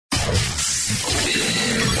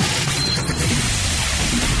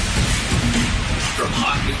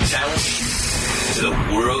to the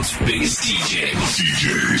world's biggest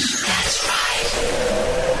DJs. That's right.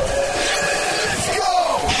 Let's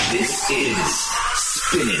go! This is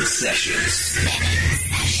Spinnin Sessions.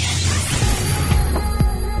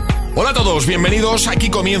 Hola a todos, bienvenidos. Aquí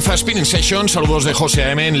comienza Spinnin Sessions. Saludos de José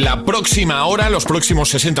A.M. En la próxima hora, los próximos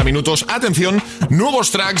 60 minutos, atención,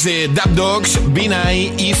 nuevos tracks de Dub Dogs,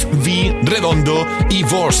 Binai, If V, Redondo y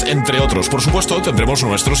Vos, entre otros. Por supuesto, tendremos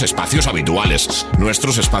nuestros espacios habituales,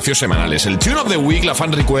 nuestros espacios semanales. El Tune of the Week, la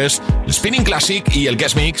Fan Request, el Spinning Classic y el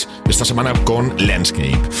Guest Mix, esta semana con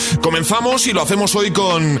Landscape. Comenzamos y lo hacemos hoy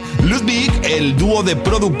con Ludwig, el dúo de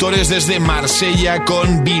productores desde Marsella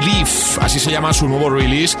con Believe. Así se llama su nuevo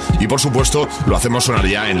release. Y por supuesto, lo hacemos sonar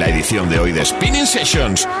ya en la edición de hoy de Spinnin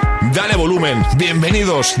Sessions. Dale volumen,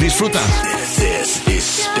 bienvenidos, disfruta. This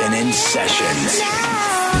is Spinnin Sessions.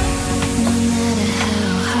 No matter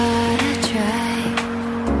how hard I try,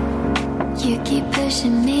 you keep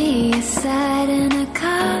pushing me aside and I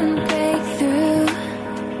can't break through.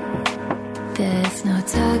 There's no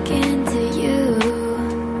talking to you.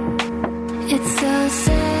 It's so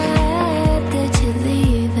sad that you're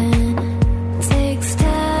leaving. Takes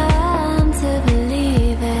time to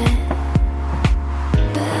believe it,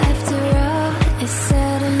 but after all is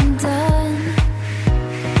said and done,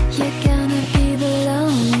 you're gonna be the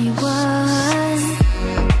lonely one.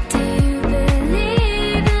 Do you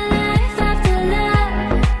believe in life after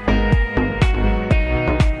love?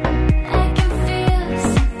 I can feel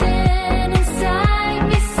something inside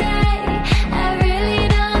me say, I really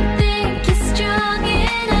don't think you're strong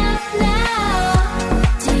enough now.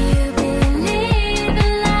 Do you believe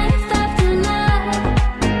in life after love?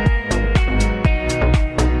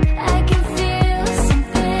 I can feel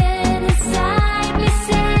something inside me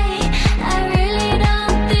say, I really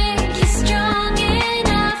don't think you're strong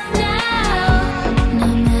enough now. No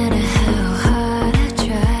matter how hard I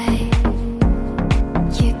try,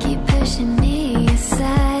 you keep pushing me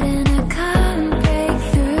aside and I can't break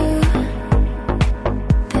through.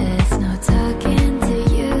 There's no talking to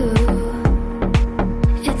you.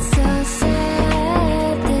 It's so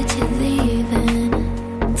sad that you're leaving.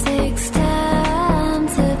 Takes time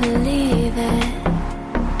to believe it,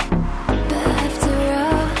 but after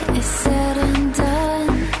all is said and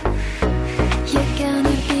done, you're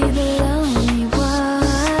gonna be the lonely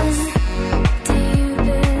one. Do you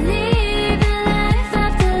believe in life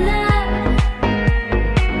after love?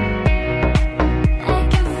 I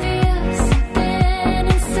can feel something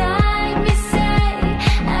inside me say,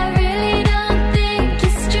 I really don't think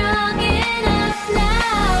you're strong enough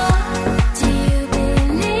now. Do you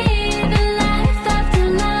believe in life after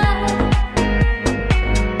love?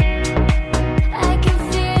 I can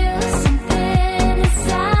feel something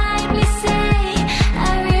inside me say, I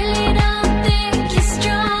really don't think you're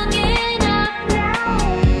strong enough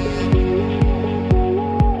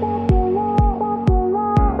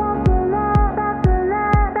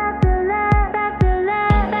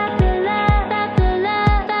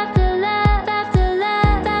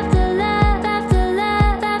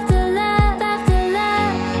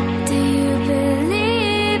Do you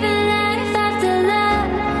believe in life after love?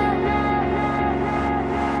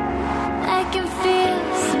 I can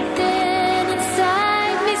feel something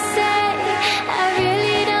inside me say, I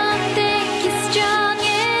really don't think you're strong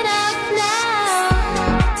enough now.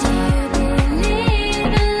 Do you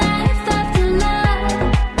believe in life after love?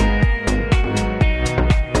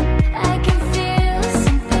 I can feel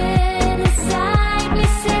something inside me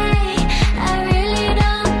say, I really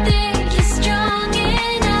don't think you're strong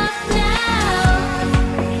enough now.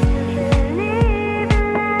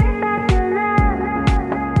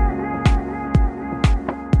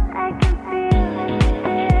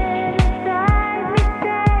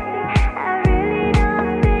 I can feel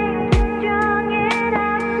something inside me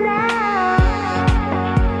say, I really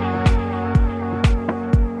don't think you're strong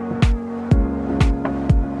enough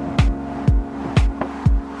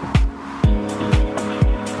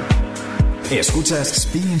Escuchas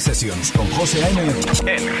Spinnin Sessions con José A.M.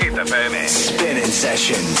 en Hit FM. Spinnin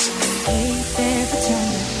Sessions. Hey there,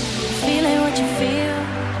 pretender, feeling what you feel.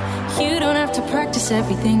 You don't have to practice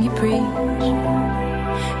everything you preach.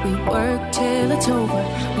 We work till it's over,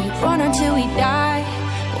 we run until we die.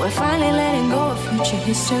 We're finally letting go of future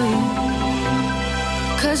history.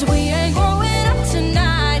 'Cause we ain't growing up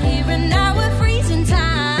tonight. Here and now we're freezing time.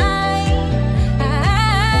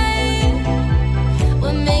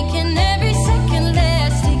 We're making every second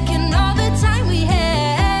last, taking all the time we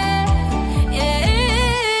had. Yeah.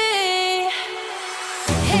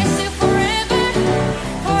 Here's to forever,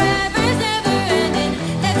 forever's never ending.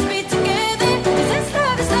 Let's be together, 'cause this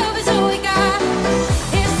love is all we got.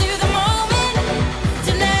 Here's to the moment,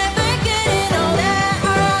 to never getting older.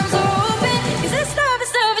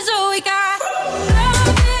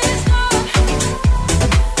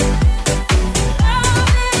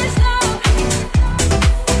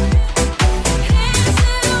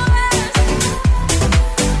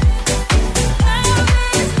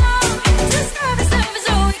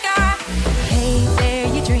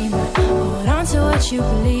 you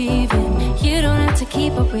believe in. You don't have to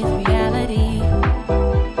keep up with reality.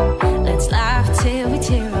 Let's laugh till we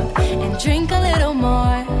tear up and drink a little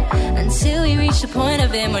more until we reach the point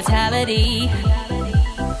of immortality.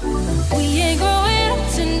 We ain't growing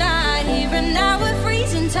up tonight, here and now we're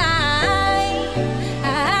freezing time.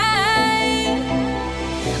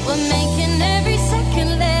 We're making every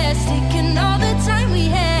second last, taking all the time we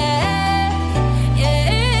have. Yeah.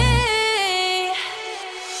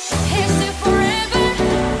 Here's to forever,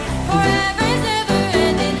 forever's never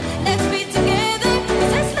ending. Let's be together,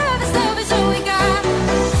 'cause this love is all we got.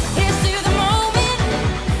 Here's to the moment,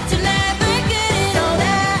 to never getting old.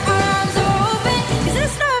 Our arms are open, 'cause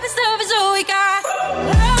this love is all we got.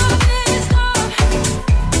 Love is love.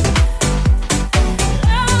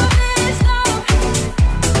 Love is love.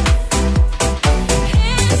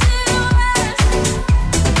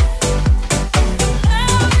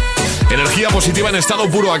 Energía positiva en estado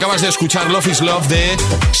puro. Acabas de escuchar Love is Love de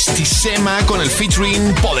Stisema con el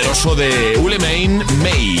featuring poderoso de Ulemain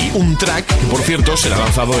May. Un track que, por cierto, será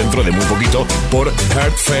lanzado dentro de muy poquito por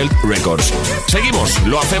Heartfelt Records. Seguimos,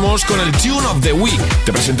 lo hacemos con el Tune of the Week.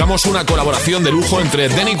 Te presentamos una colaboración de lujo entre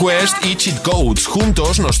Danny Quest y Cheat Codes.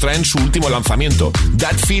 Juntos nos traen su último lanzamiento,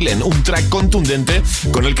 That Feeling, un track contundente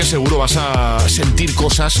con el que seguro vas a sentir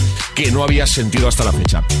cosas que no habías sentido hasta la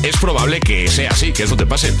fecha. Es probable que sea así, que eso te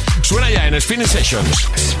pase. Suena ya en Spinnin Sessions.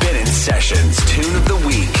 Spinnin Sessions, Tune of the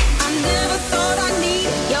Week. I never thought I'd need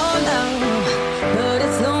your love, but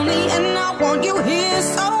it's lonely and I want you here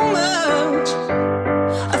so much.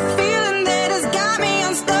 A feeling that has got me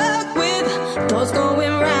unstuck with thoughts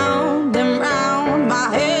going round and round my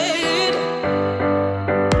head.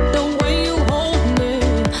 The way you hold me,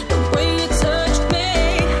 the way you touch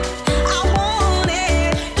me, I want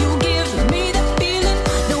it. You give me the feeling,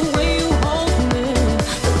 the way you hold me,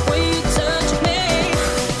 the way you touch me,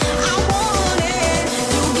 I want it.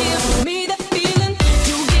 You give me the feeling,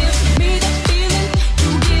 you give me the feeling,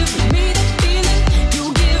 you give me the feeling, you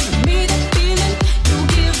give me the feeling, you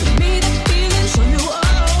give me the feeling. Show you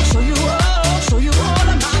all, show you all, show you all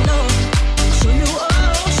of my love. Show you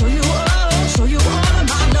all, show you all, show you all of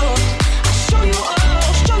my love. I show you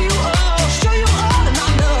all, show you all, show you all of my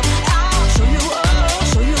love. I'll show you all,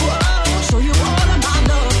 show you all, show you all of my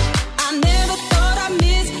love. I never thought I'd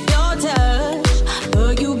miss your touch,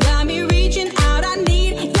 but you got me reaching out. I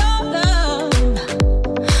need your love.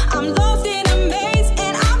 I'm lost in a maze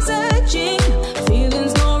and I'm searching.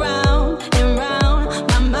 Feelings go round and round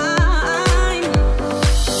my mind.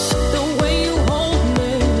 The way you hold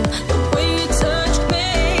me, the way you touch me,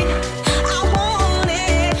 I want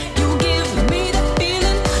it. You give me the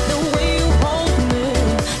feeling, the way you hold me,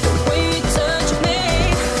 the way you touch me,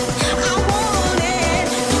 I want it.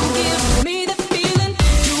 You give me the feeling,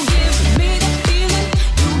 you give me the feeling,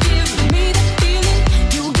 you give me the feeling,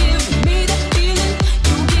 you give me the feeling,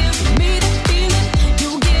 you give me the feeling,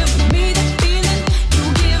 you give me the feeling, you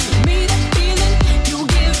give me the feeling, you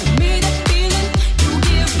give me the feeling, you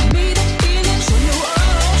give me the feeling. Show you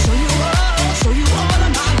all, show you all, show you all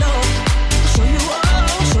of my love. Show you all,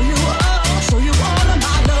 show you all, show you all of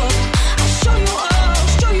my love. I show you all,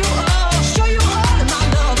 show you all, show you all of my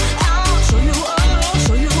love. I'll show you all,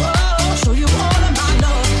 show you all, show you all of my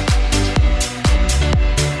love.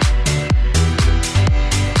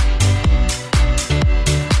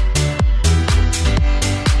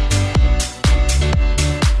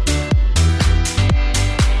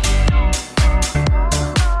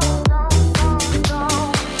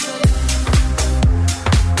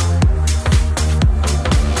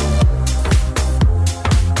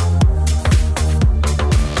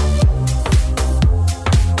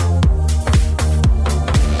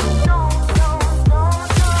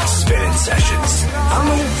 Spinnin Sessions.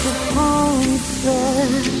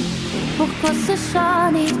 Pourquoi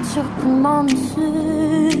s'acharner sur comment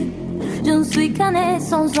dessus? Je ne suis qu'un être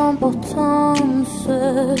sans importance.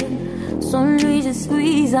 Sans lui je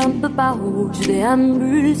suis un peu paro. Je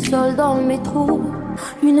déambule seul dans le métro.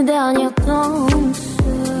 Une dernière danse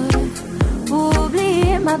pour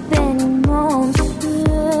oublier ma peine immense.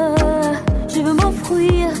 Je veux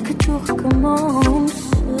m'enfuir, que tout recommence.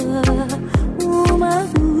 Oh ma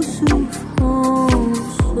douce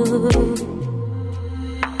souffrance.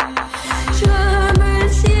 Je me le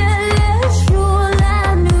ciel, le jour,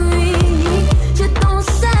 la nuit. Je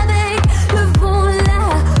danse avec le vent, la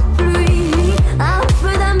pluie. Un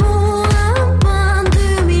peu d'amour, un brin de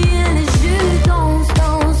miel. Et je danse,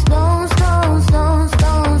 danse, danse, danse, danse,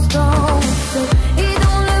 danse, danse. Et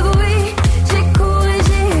dans le bruit, j'ai couru,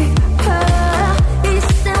 j'ai eu peur. Et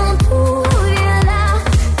c'est en tout, il y a la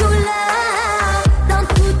douleur. Dans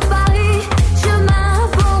toute Paris, je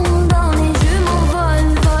m'abandonne et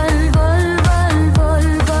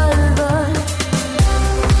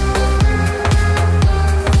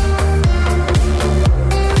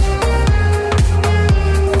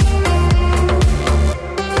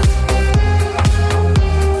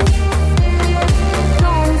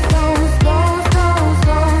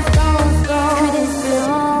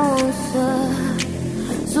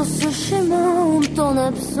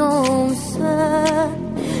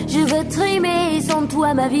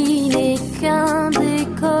ma vie n'est qu'un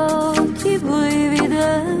décor qui brille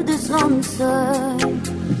vide de son sol.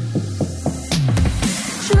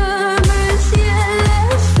 Je me ciel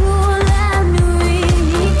sur la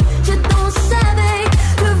nuit, je danse avec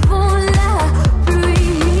le vent, la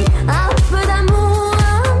pluie, un peu d'amour,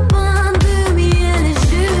 un brin de miel, et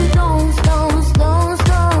je danse, danse, danse,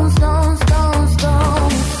 danse, danse, danse,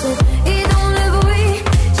 danse. Et dans le bruit,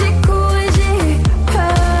 j'ai couru, j'ai eu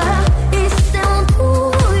peur, et c'est mon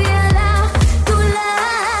tour, il y a la douleur.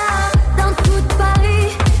 Dans tout Paris,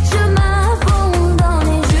 je m'abandonne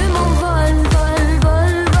et je m'envole, vol,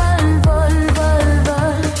 vol, vol, vol, vol,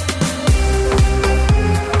 vol.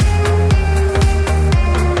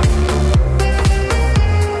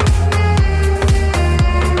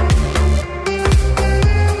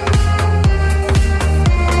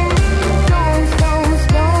 Danse, danse,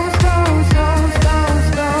 danse, danse, danse, danse,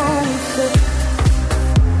 danse.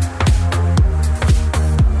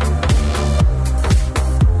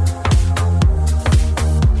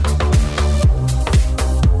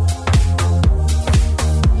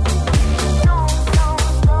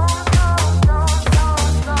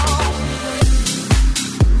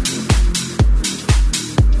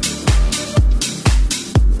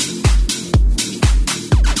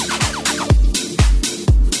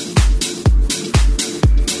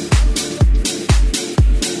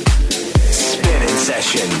 Spinnin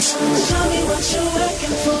Sessions. Tell me what you're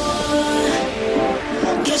working for.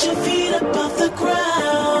 Get your feet up off the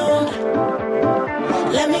ground.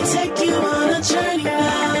 Let me take you on a journey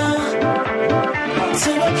now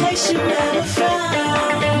to a place you never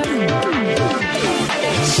found.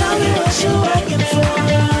 Show me what you're working for.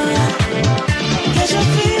 Get your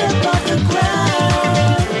feet up off the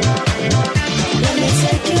ground. Let me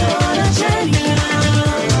take you on a journey now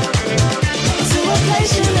to a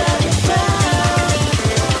place you never found.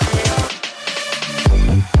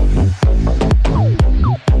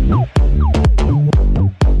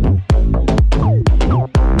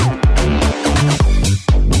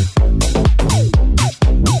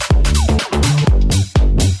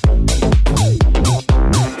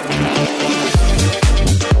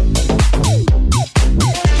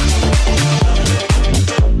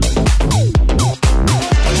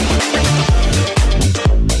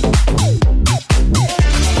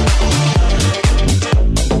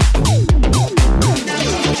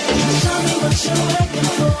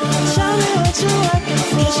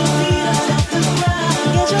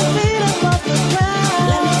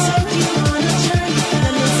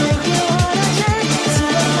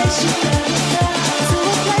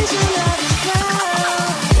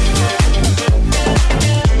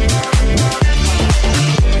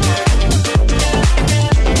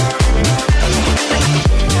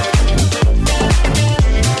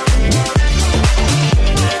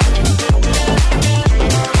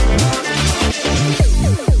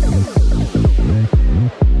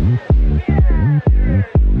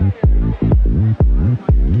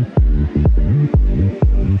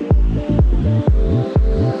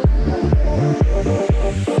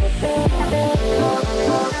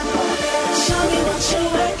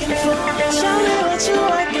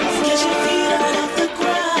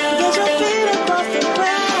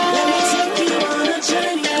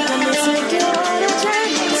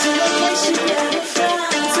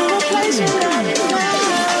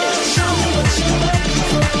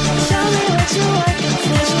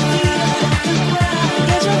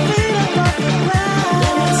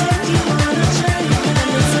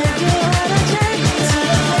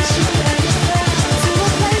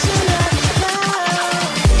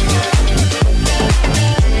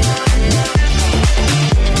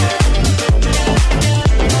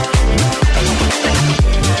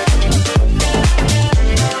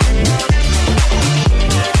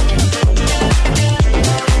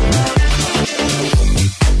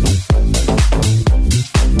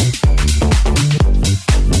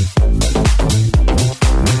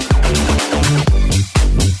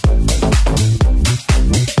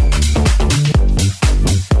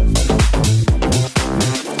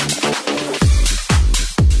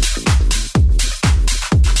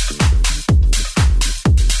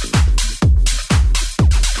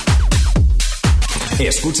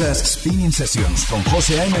 Escuchas Spinnin Sessions con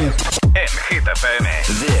José A.M. en Hit FM.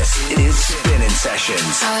 This is Spinnin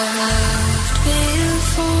Sessions. I've loved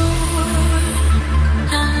before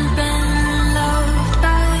and been loved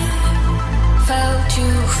by, felt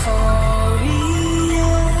euphoria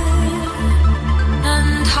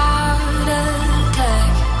and heart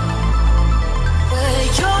attack.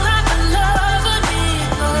 But you're like a lover,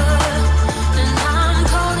 deeper, and I'm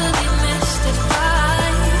totally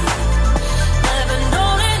mystified. Never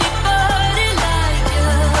known anybody like you.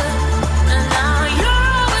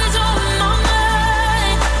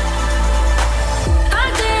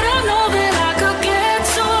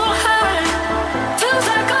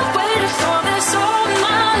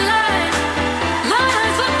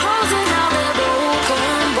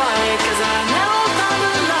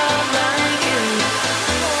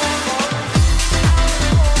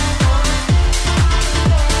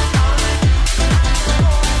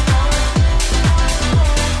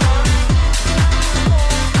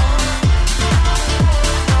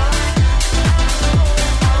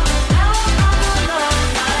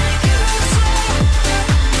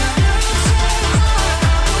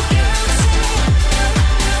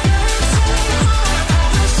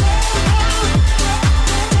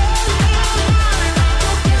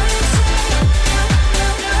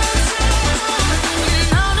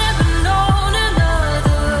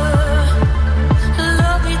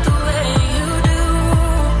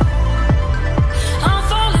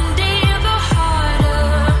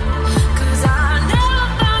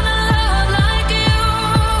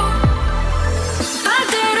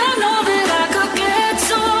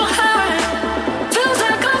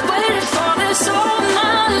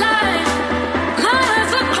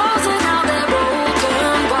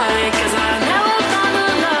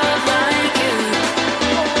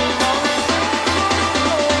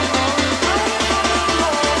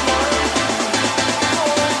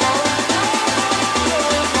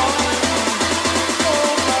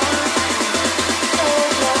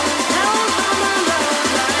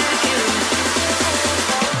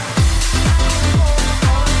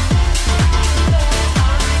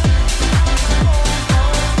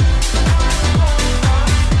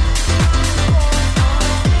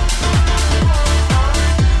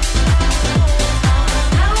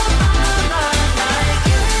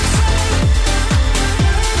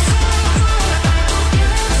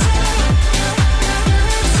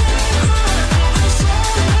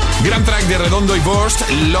 Gran track de Redondo y Burst,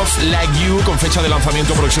 Love Like You, con fecha de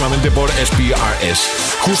lanzamiento próximamente por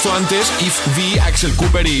SPRS. Justo antes, If V, Axel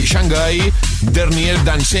Cooper y Shanghai, Dernier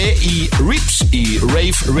Dansé y Rips y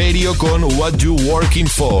Rave Radio con What You Working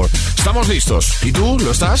For. Estamos listos. ¿Y tú?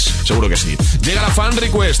 ¿Lo estás? Seguro que sí. Llega la Fan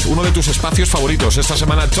Request, uno de tus espacios favoritos. Esta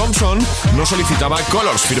semana Thompson nos solicitaba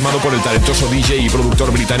Colors, firmado por el talentoso DJ y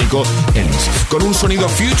productor británico Ellis, con un sonido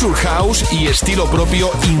Future House y estilo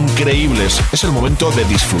propio increíbles. Es el momento de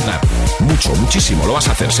disfrutar. Mucho, muchísimo. Lo vas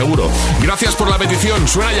a hacer, seguro. Gracias por la petición.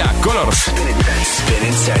 Suena ya Colors.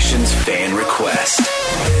 Spinnin Sessions Fan Request.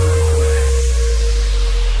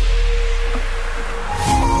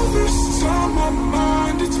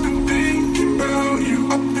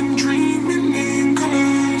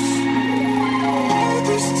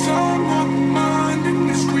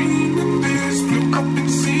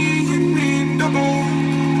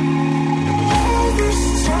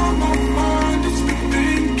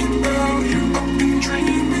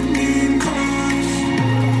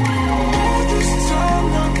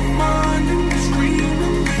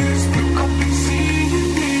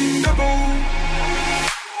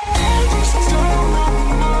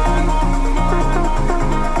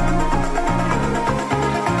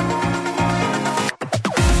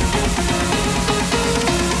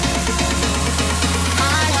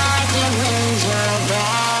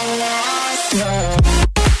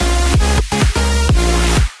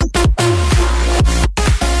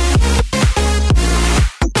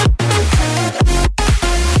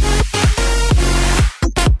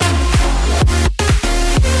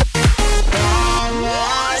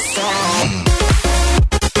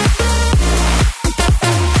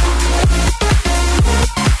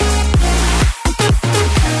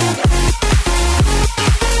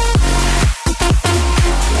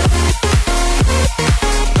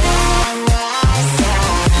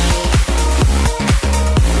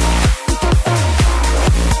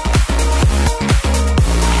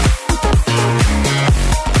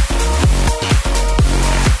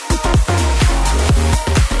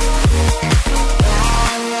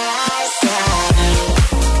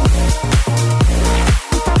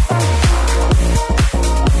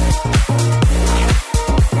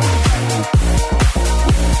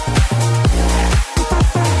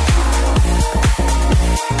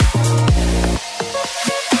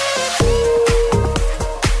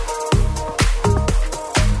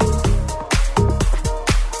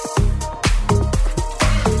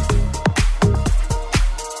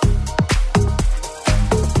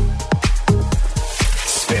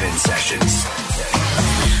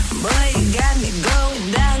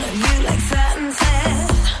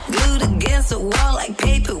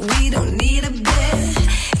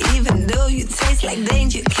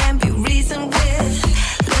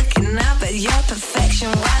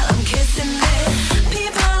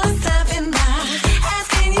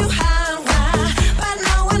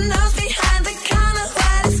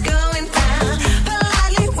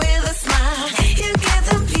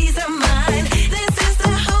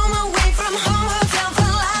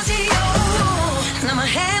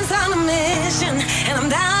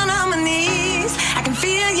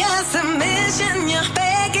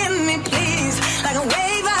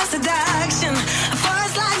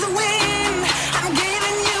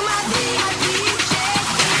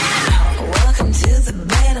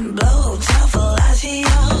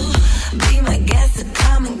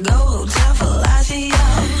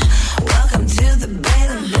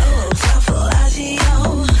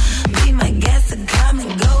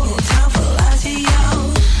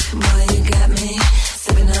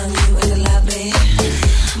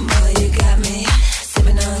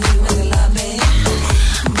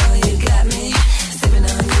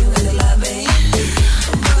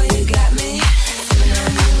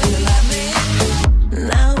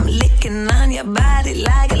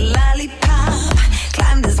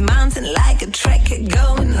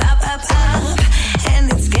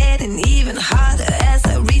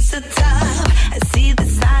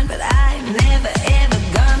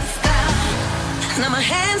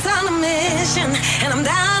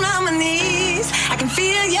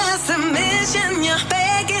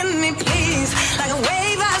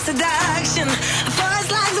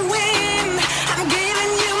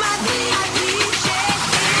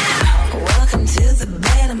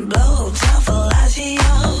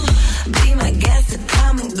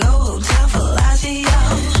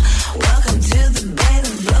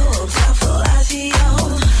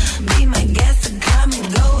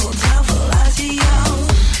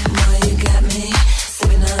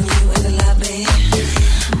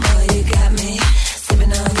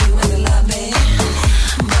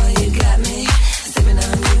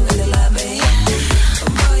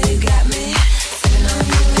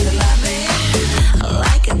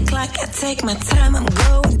 take my time, I'm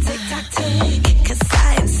going tick-tock-tick. Cause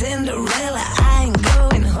I ain't Cinderella, I ain't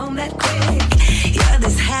going home that quick. You're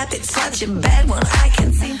this habit, such a bad one, I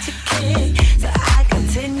can't seem to kick. So I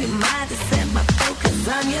continue my descent, my focus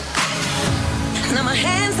on you. Now my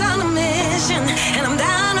hands on a mission, and I'm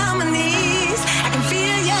down on my knees. I can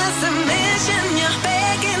feel your submission, you're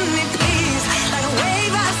begging me please. Like a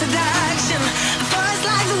wave of seduction, a force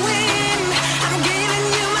like the wind. I'm giving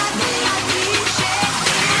you my deep shake.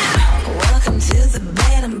 Welcome to the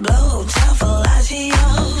bed and blow, hotel Fellagio.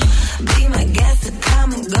 Be my guest to come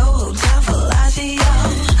and go, hotel Fellagio.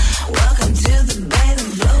 Welcome to the bed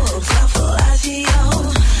and blow, hotel Fellagio.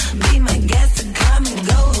 Be my guest to come and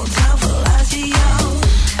go, hotel Fellagio.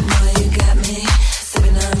 Boy, you got me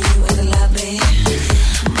sipping on you in the lobby.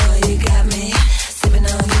 Boy, you got me sipping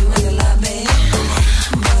on you in the lobby.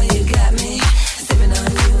 Boy, you got me sipping on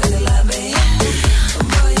you in the lobby.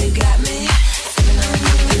 Boy, you got me sipping on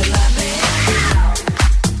you in the lobby.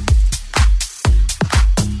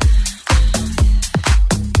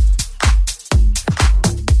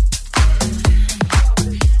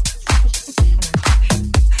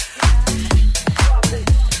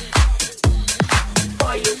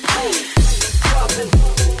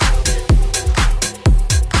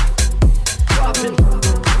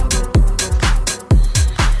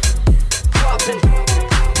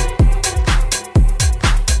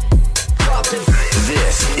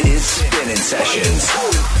 This is Spinnin' Sessions.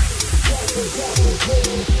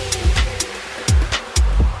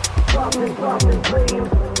 Dropping flames.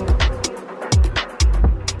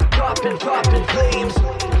 Dropping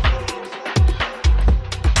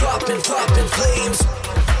flames.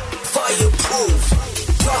 Fireproof.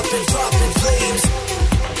 Dropping flames.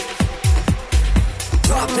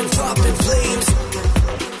 Dropping flames.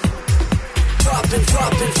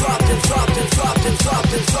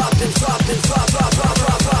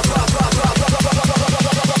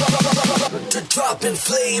 Dropping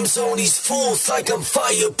flames on these fools like I'm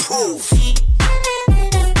fireproof.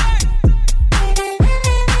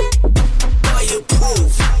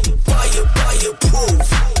 Fireproof. Fireproof.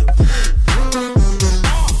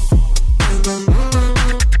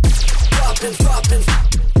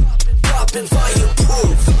 Dropping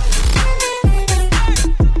fireproof.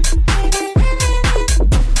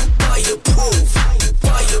 Fireproof.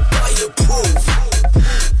 Fireproof.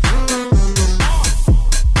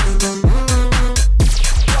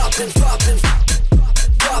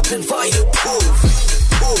 Dropping fireproof.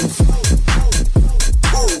 Proof.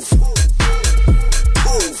 Proof.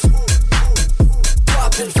 Proof.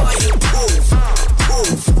 Dropping fireproof.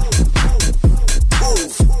 Proof.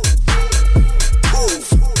 Proof. Proof.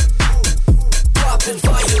 Dropping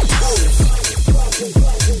fireproof. Dropping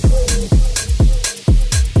flames.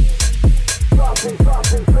 Dropping flames.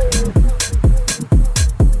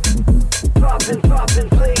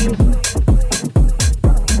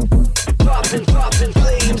 Dropping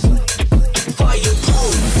flames.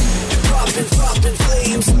 Fireproof. Dropping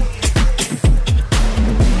flames.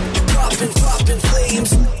 Dropping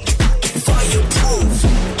flames. Fireproof.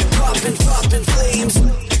 Dropping flames.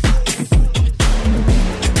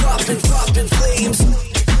 Dropping flames.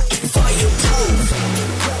 Fireproof.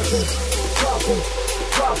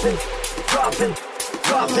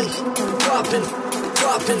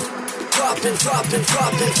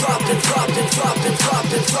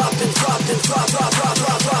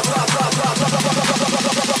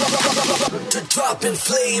 Dropping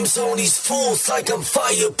flames on these fools like I'm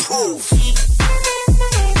fireproof.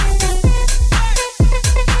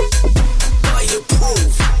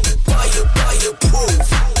 Fireproof. Fireproof.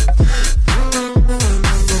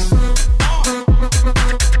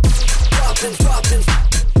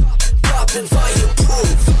 Dropping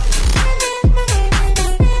fireproof.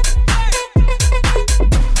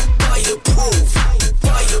 Fireproof.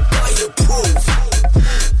 Fireproof.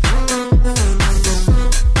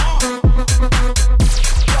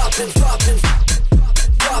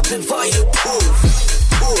 Dropping fireproof.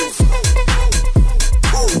 Proof.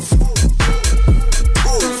 Proof.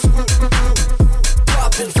 Proof.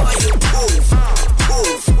 Dropping fireproof.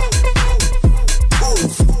 Proof.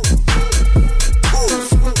 Proof. Proof.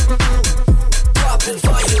 Dropping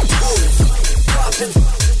fireproof. Dropping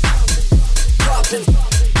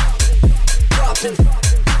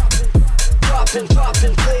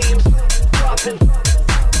flames.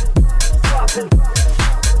 Dropping.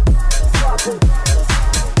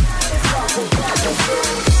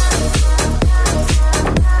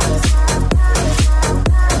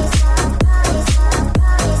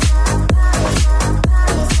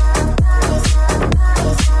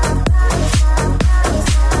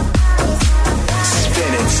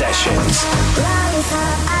 Spinnin' Sessions. Love is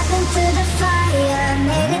hot, I can feel the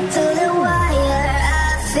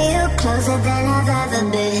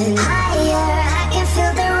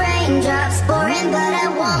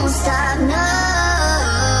stop, no.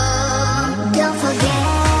 Don't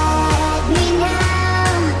forget me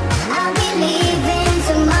now. I'll be leaving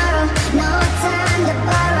tomorrow. No time to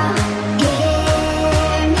borrow.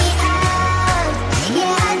 Hear me out.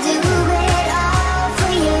 Yeah, I do it all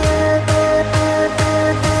for you.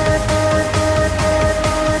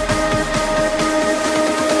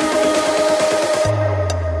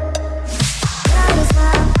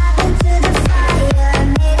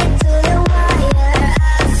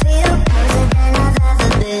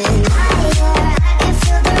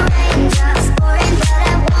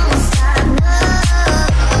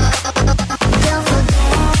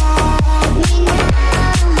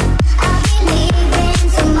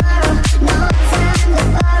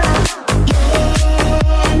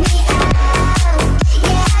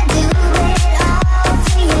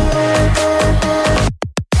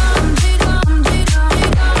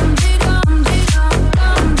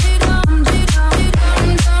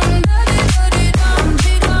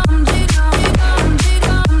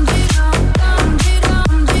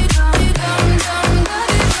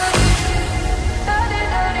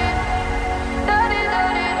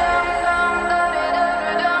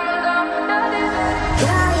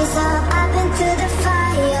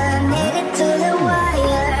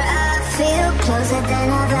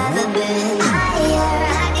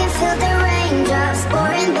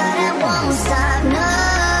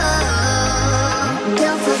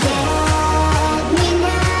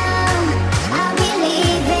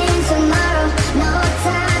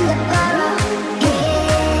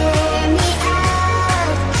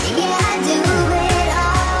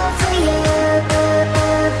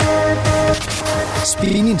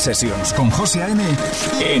 Spinnin Sessions con José A.M.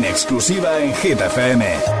 en exclusiva en Hit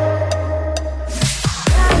FM.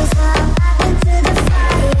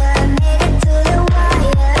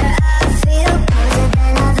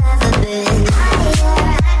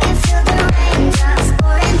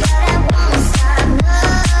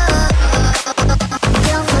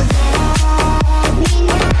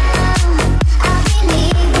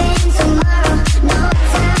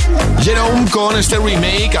 Con este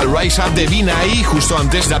remake al Rise Up de Vinay, justo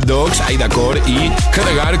antes Dab Dogs, Aida Core y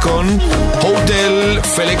Hedegaard con Hotel,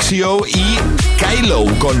 Felixio y Kylo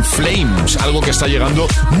con Flames, algo que está llegando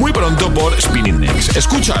muy pronto por Spinnin Next.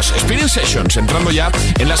 Escuchas Spinnin Sessions, entrando ya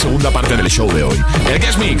en la segunda parte del show de hoy. El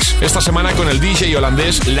Guest Mix, esta semana con el DJ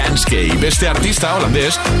holandés Landscape. Este artista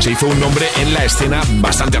holandés se hizo un nombre en la escena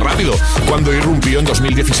bastante rápido, cuando irrumpió en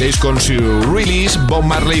 2016 con su release Bob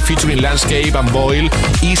Marley featuring Landscape and Boyle,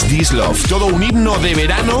 Is This Love. Todo un himno de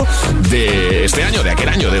verano de este año, de aquel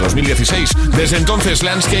año, de 2016. Desde entonces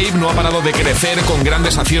Landscape no ha parado de crecer con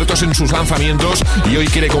grandes aciertos en sus lanzamientos y hoy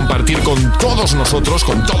quiere compartir con todos nosotros,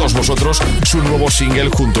 con todos vosotros, su nuevo single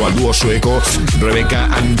junto al dúo sueco Rebecca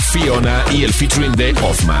and Fiona y el featuring de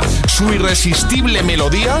Ofma. Su irresistible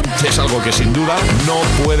melodía es algo que sin duda no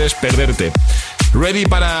puedes perderte. ¿Ready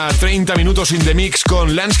para 30 minutos in the mix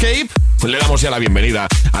con Landscape? Le damos ya la bienvenida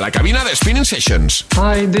a la cabina de Spinnin Sessions.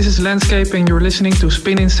 Hi, this is Landscape and you're listening to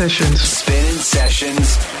Spinnin Sessions. Spinnin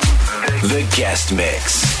Sessions, the guest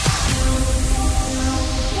mix.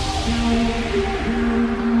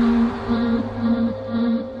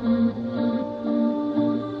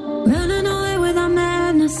 Running away with our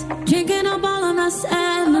madness, drinking up all of my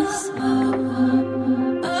sadness.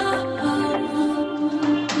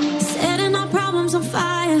 Setting our problems on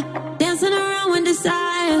fire, dancing around with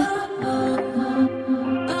desire.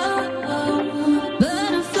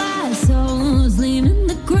 Butterfly souls leaving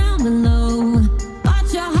the ground below.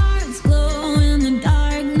 Watch your hearts glow in the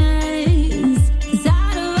darkness. It's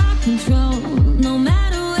out of our control, no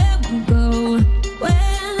matter where we go.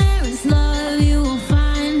 Where there is love, you will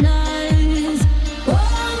find us.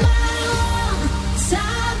 One by one,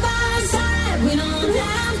 side by side, we don't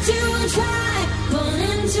have to try. Born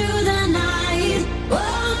into the night.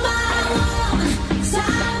 One by one,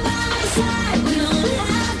 side by side, we don't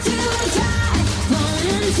have to try. Born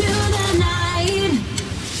into the night.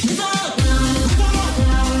 Fall down, fall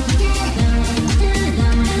down, get down, get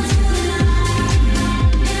down into the night.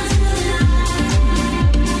 Into the night.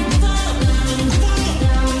 Fall down, get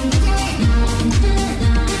down, get down into the night.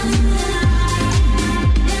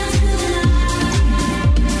 Into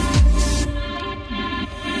the night.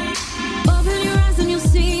 Open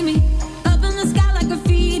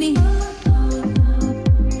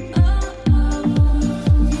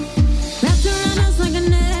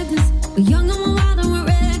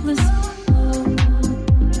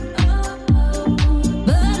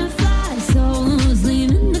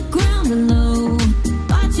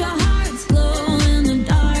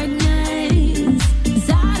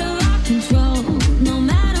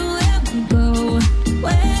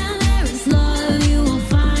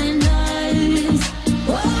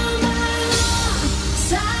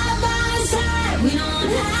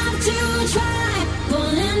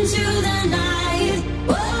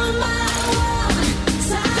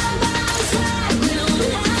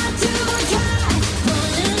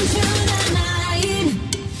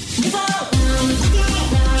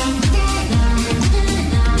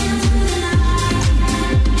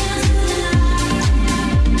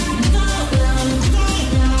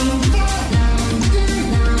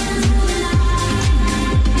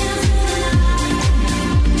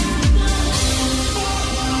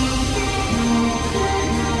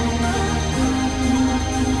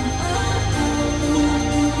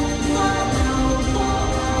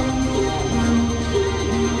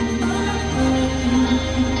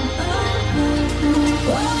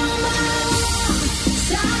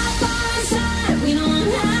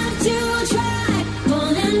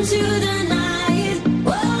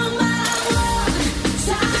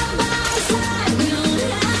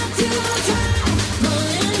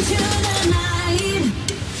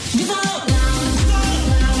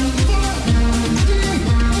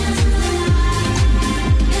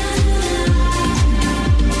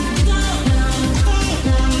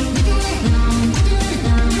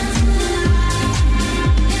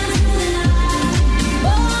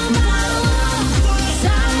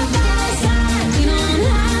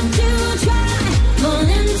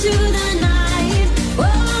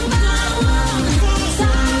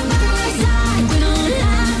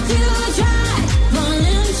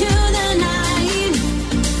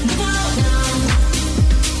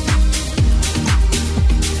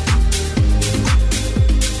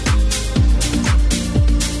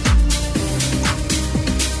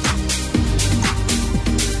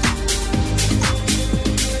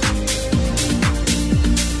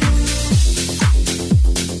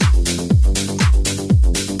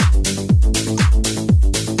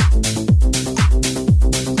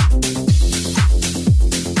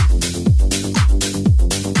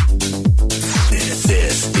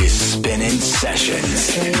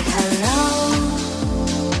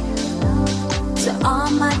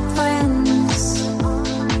all my friends.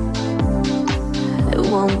 It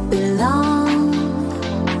won't be long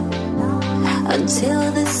until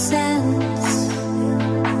this ends.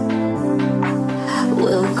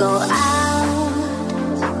 We'll go out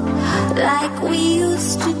like we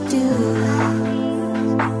used to do.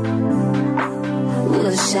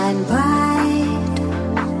 We'll shine bright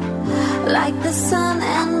like the sun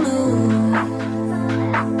and moon.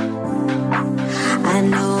 I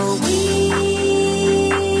know we'll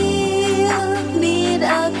meet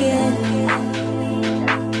again.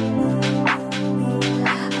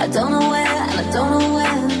 I don't know where and I don't know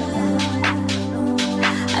when.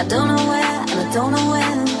 I don't know where and I don't know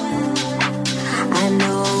when. I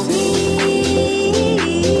know we'll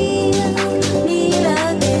meet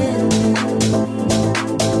again.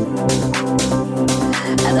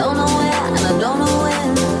 I don't know where and I don't know when,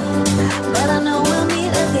 but I know we'll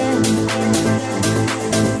meet again.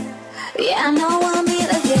 Yeah, I know we'll meet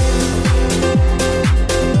again.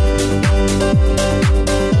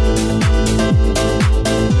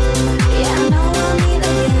 Yeah, I know we'll meet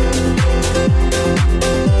again.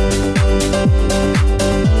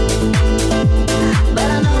 But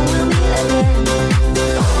I know we'll meet again.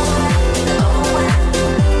 Don't know when,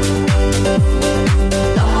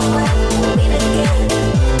 don't know when we'll meet again.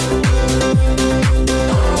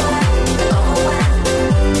 Don't know when,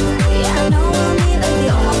 yeah, I know we'll meet again.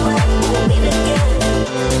 Don't know when we'll meet again.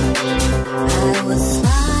 I will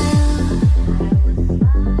smile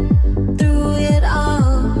through it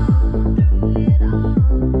all,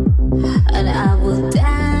 and I will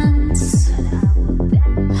dance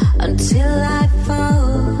until I fall.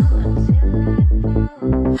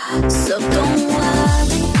 So don't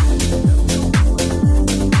worry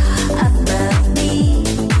about me,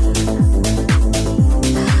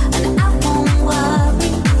 and I won't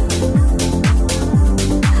worry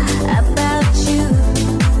about you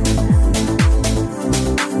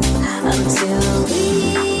until we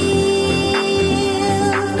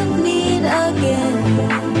meet again.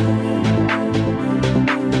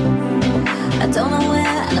 I don't know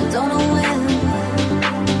where and I don't know when.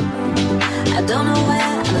 I don't know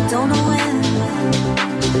where and I don't know when.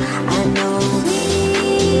 I know we'll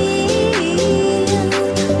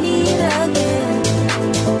meet again.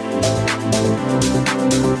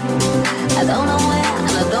 I don't know where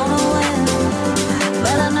and I don't know when,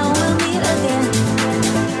 but I know we'll meet again.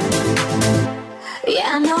 Yeah,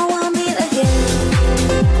 I know we'll meet again.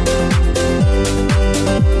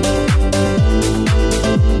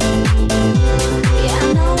 Yeah,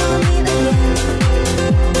 I know we'll meet again.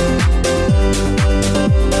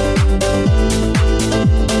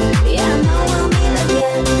 Yeah, I know we'll meet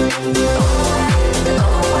again. Don't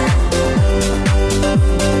know when,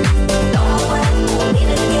 don't know when we'll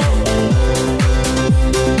meet again.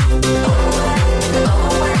 Don't know when,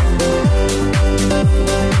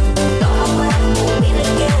 don't know when we'll meet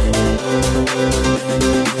again.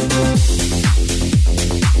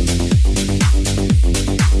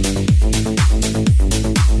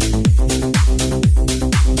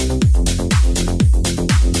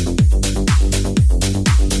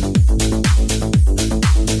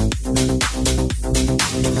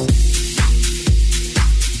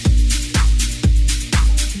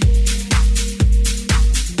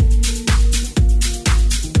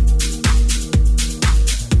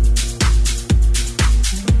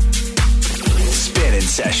 Spinnin'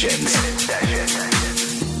 Sessions.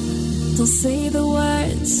 Don't say the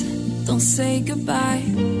words, don't say goodbye.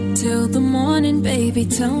 Till the morning, baby,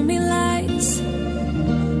 tell me lies.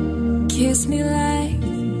 Kiss me like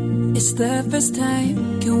it's the first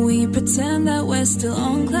time. Can we pretend that we're still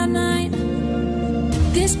on cloud nine?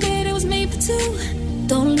 This bed it was made for two.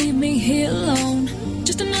 Don't leave me here alone.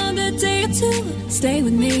 Just another day or two. Stay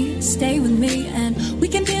with me, and we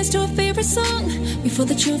can dance to a favorite song before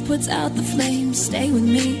the truth puts out the flame. Stay with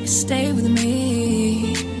me, stay with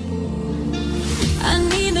me. I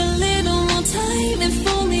need a little more time, if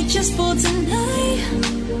only just for tonight.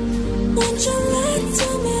 Won't you lie to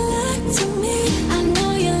me, lie to me? I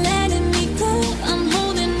know you're letting me go, I'm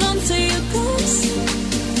holding on to your ghost.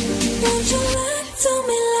 Won't you lie to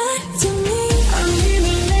me, lie to me? I need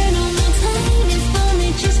a little more time, if only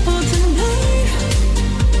just for tonight.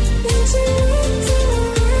 Won't you lie to me,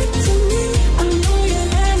 lie to me? I know you're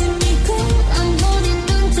letting me go, I'm holding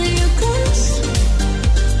on to your ghost.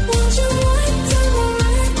 Won't you lie to me,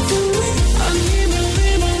 lie to me? I need a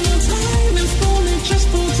little more time, if only just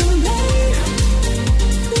for tonight.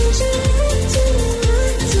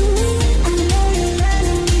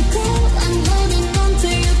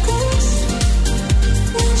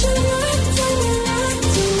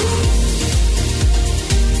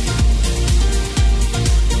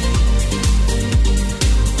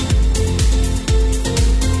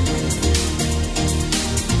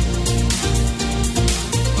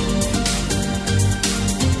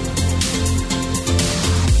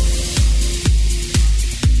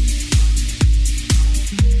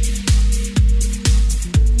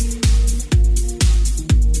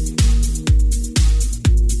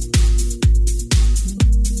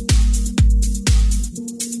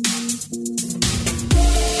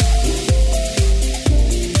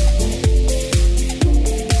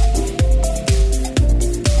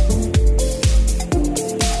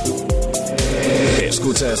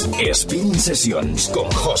 es Spinnin Sessions con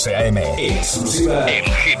José A.M. Exclusiva en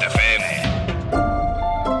Hit FM.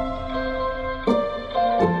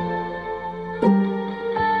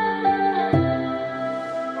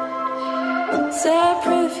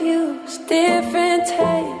 Separate views, different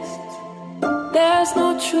tastes. There's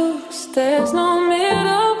no truth, there's no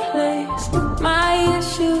middle place. My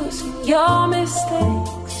issues, your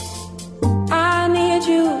mistakes. I need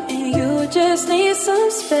you and you just need some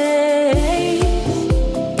space.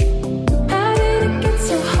 How did it get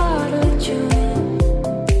so hard to let you in?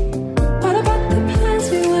 What about the plans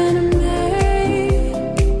we went and made?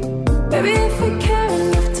 Baby, if we care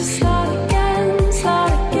enough to start again,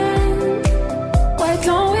 why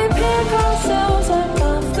don't we pick ourselves up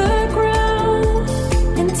off the ground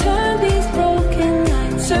and turn these broken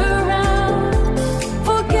nights around?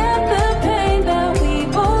 Forget the pain that we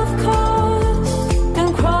both caused and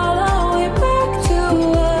crawl our way back to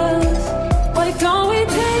us. Why don't we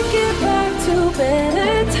take it back to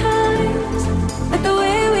better times, like the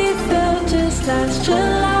way we felt just last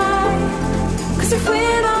July? 'Cause if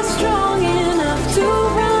we're not strong enough to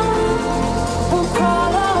run, we'll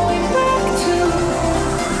crawl our way back to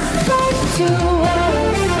us. Back to us.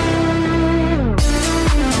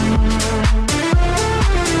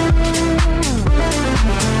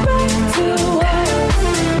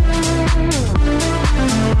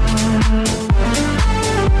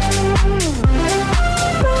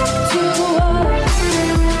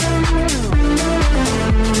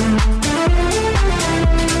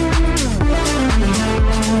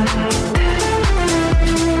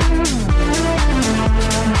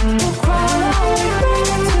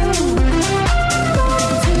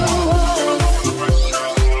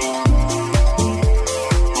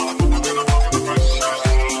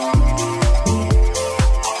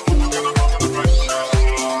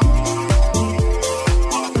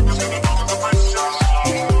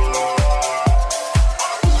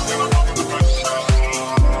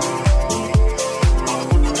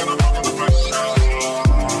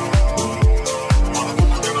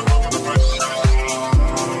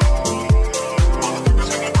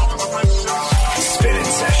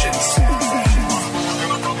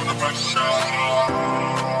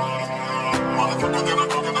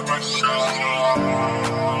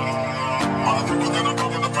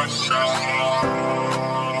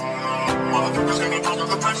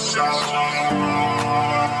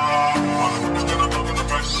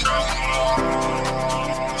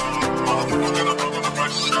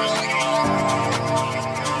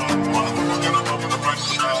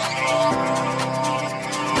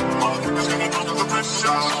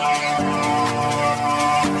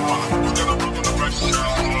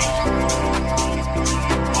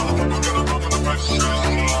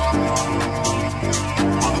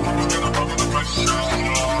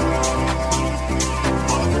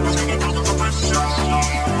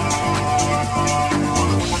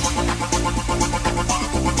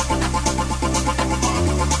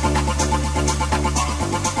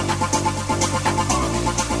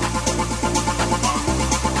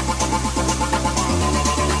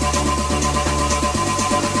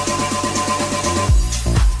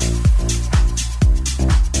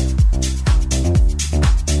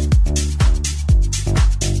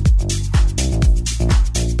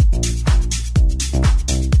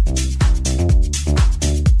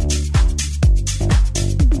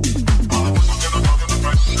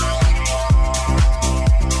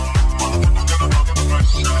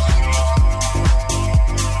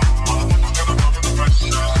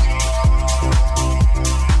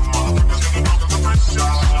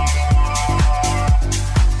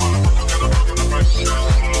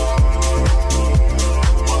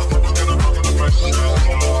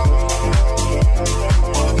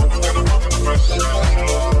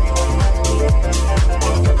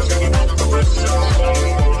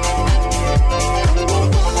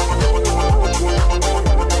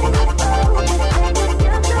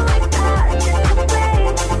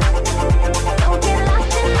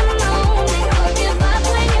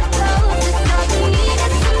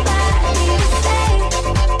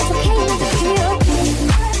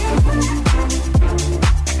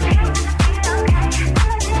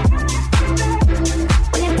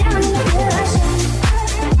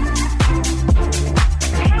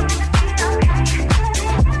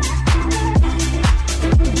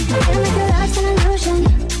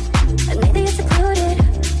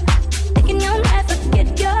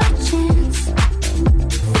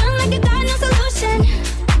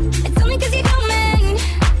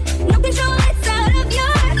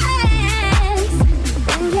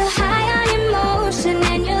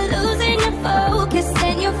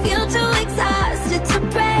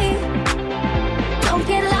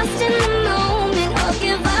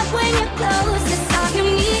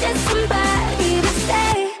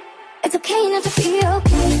 It's okay not to be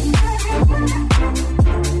okay.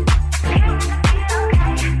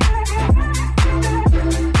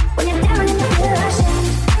 When you're down and you feel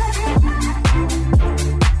ashamed.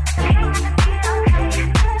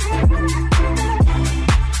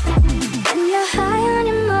 When you're high on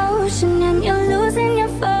emotion and you're losing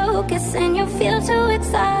your focus and you feel too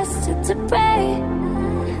exhausted to pray.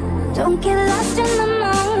 Don't get lost in the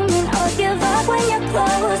moment or give up when you're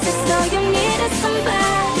closest. All you need is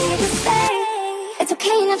somebody to say it's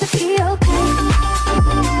okay not to be okay.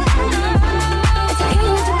 It's okay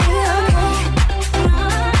not to be okay.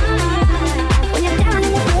 When you're down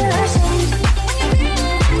and you feel ashamed.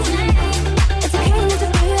 It's okay not to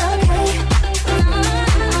be okay.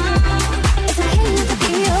 It's okay not to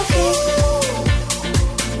be okay.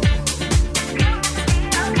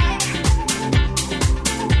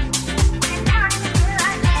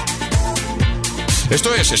 Esto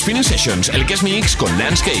es Spinnin Sessions, el Guest Mix con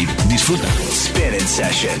Landscape. Disfruta. Spinnin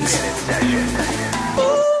Sessions.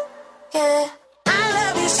 Yeah, I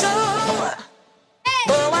love you so.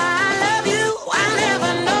 Oh, I love you, I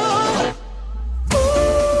never know. Ooh,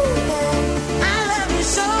 yeah, I love you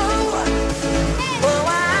so. Oh,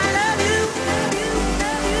 I love you,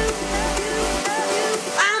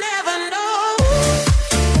 I never know.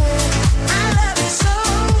 I love you so.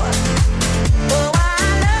 Oh, I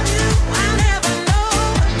love you, I never know.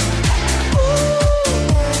 Ooh,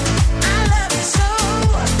 I love you so.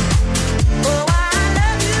 Oh, I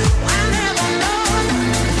love you, I never know.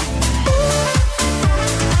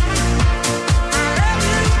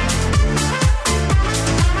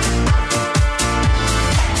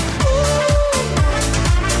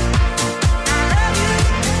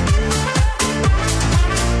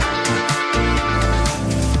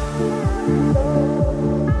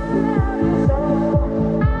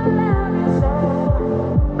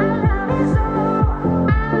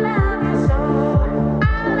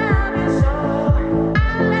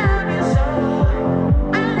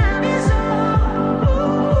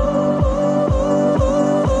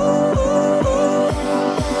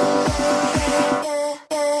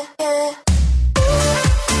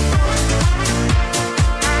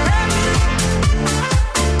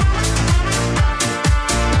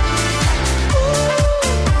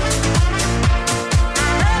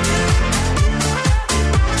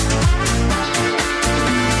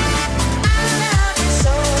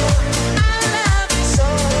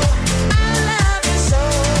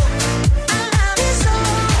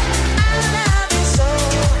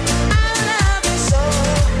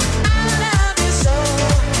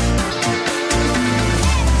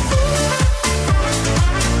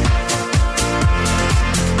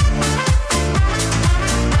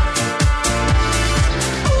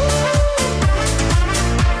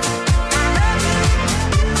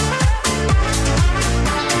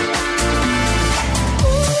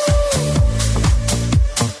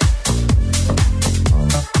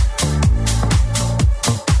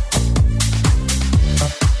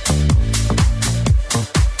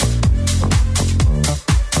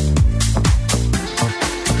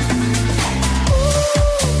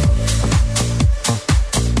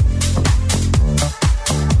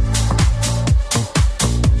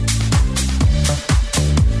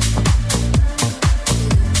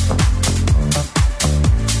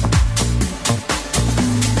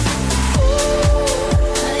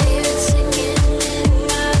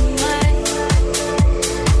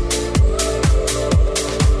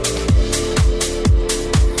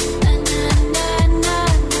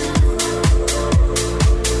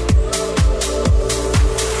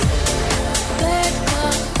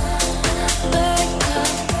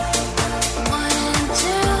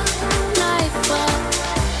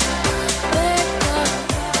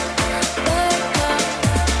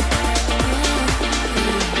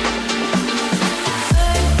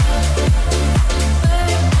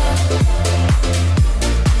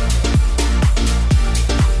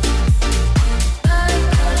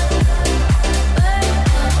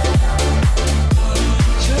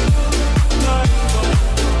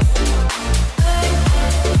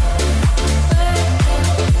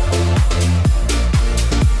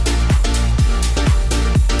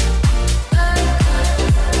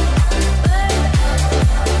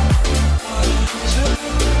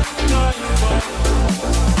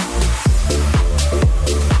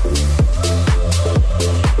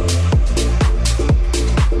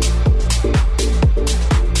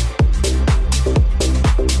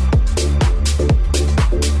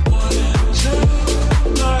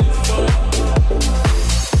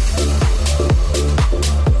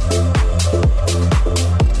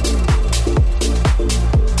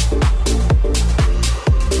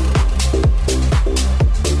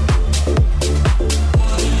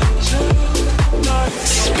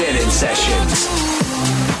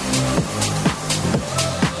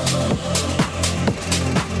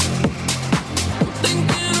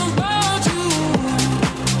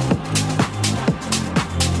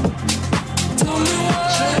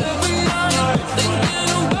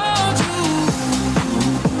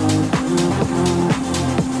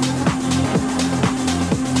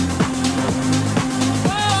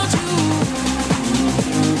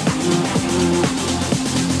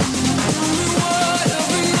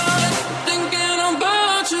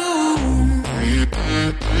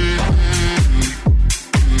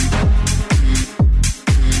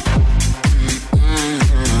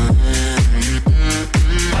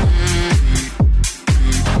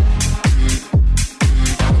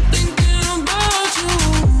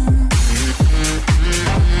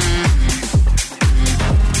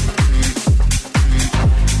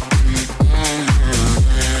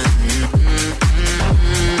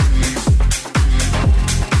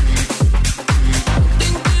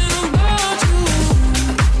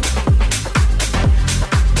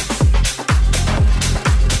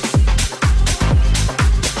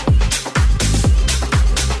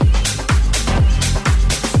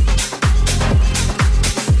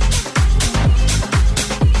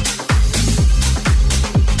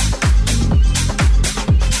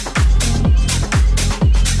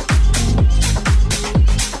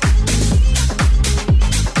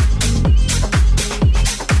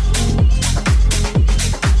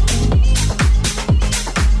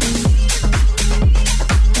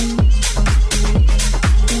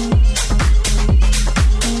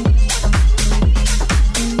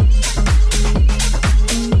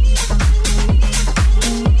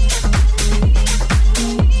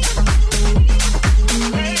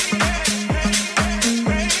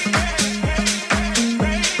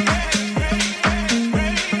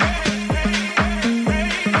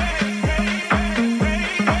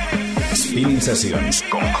 Spinnin Sessions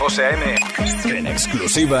con José A.M. en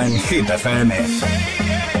exclusiva en Hit FM.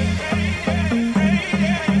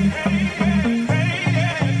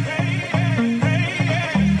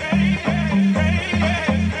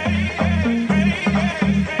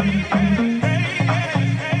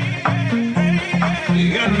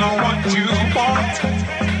 You know what you want,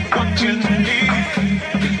 what you need,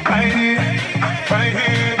 right here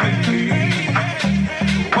with me.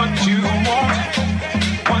 What you want,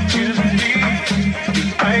 what you need,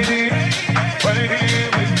 right here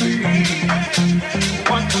with me.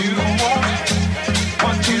 What you want,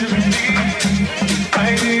 what you need,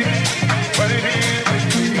 right here with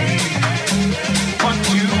me. What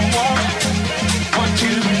you want, what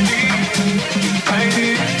you need, right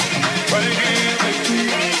here with me.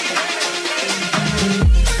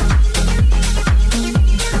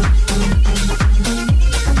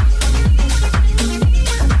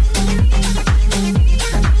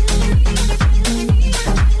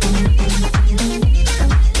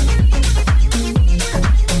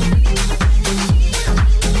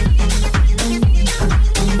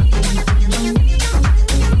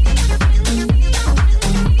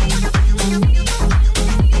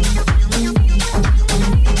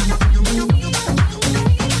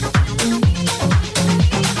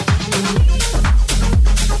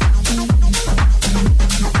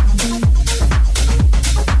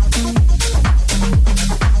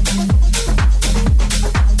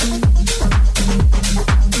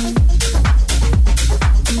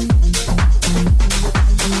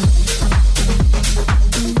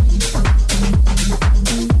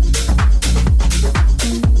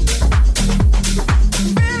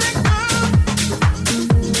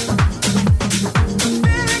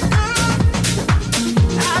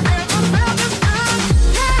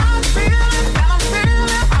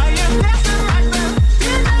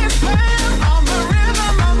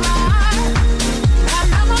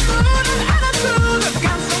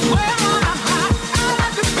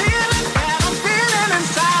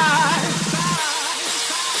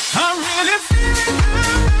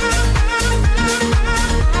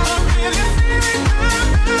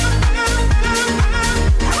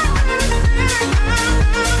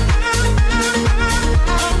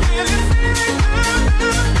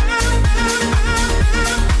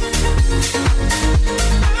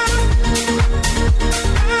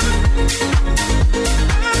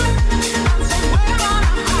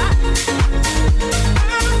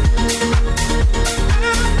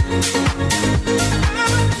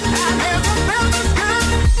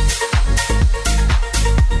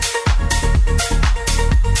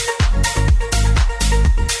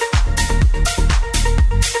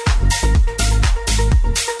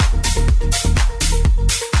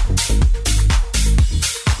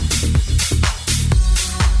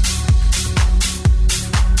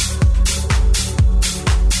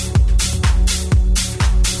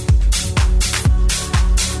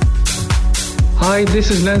 Hi, this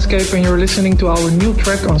is Landscape and you're listening to our new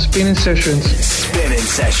track on Spinnin Sessions. Spinnin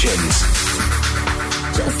Sessions.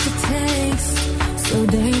 Just a taste, so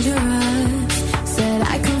dangerous. Said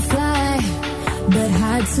I can fly, but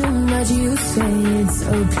had too much. You say it's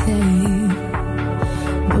okay,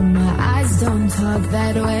 but my eyes don't talk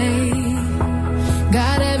that way.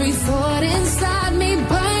 Got every thought inside me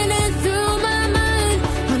burning through my mind.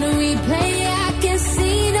 On a replay, I can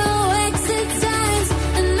see no exit signs,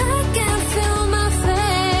 and I can feel my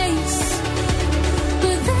face.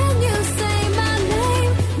 But then you say my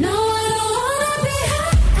name. No, I don't wanna be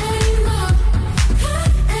hot anymore,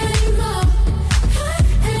 hot anymore, hot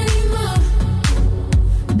anymore.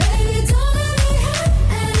 Baby, don't let me hot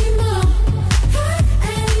anymore, hot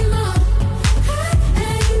anymore, hot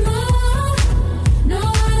anymore.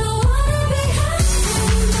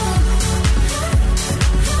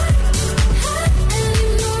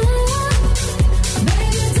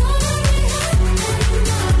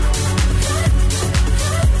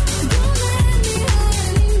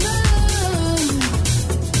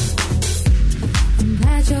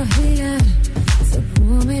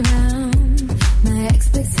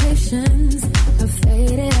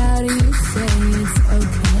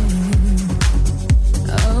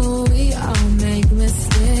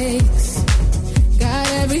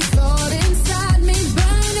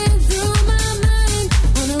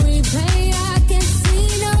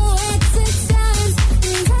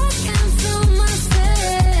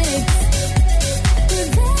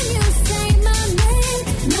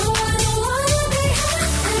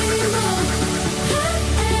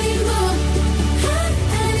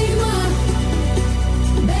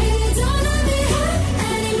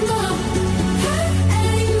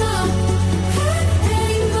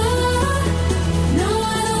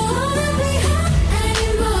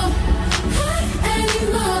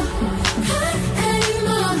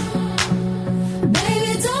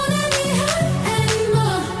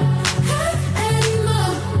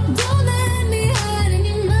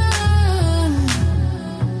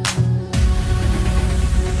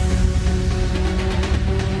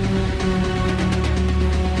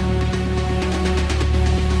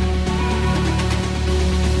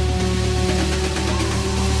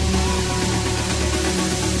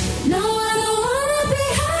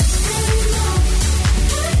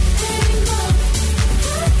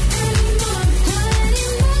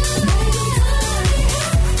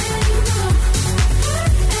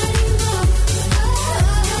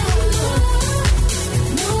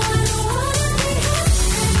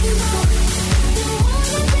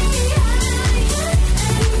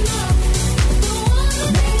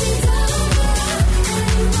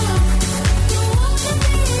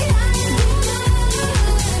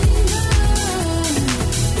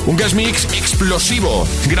 guest mix explosivo.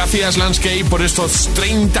 Gracias, Landscape, por estos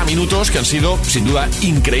 30 minutos que han sido, sin duda,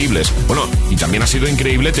 increíbles. Bueno, y también ha sido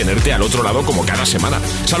increíble tenerte al otro lado como cada semana.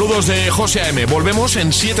 Saludos de José A.M. Volvemos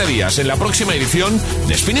en 7 días en la próxima edición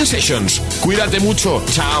de Spinnin Sessions. Cuídate mucho.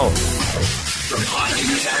 Chao. From Austin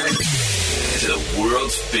talent to the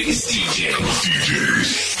world's biggest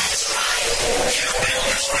DJs.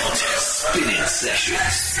 Spinnin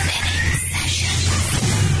Sessions.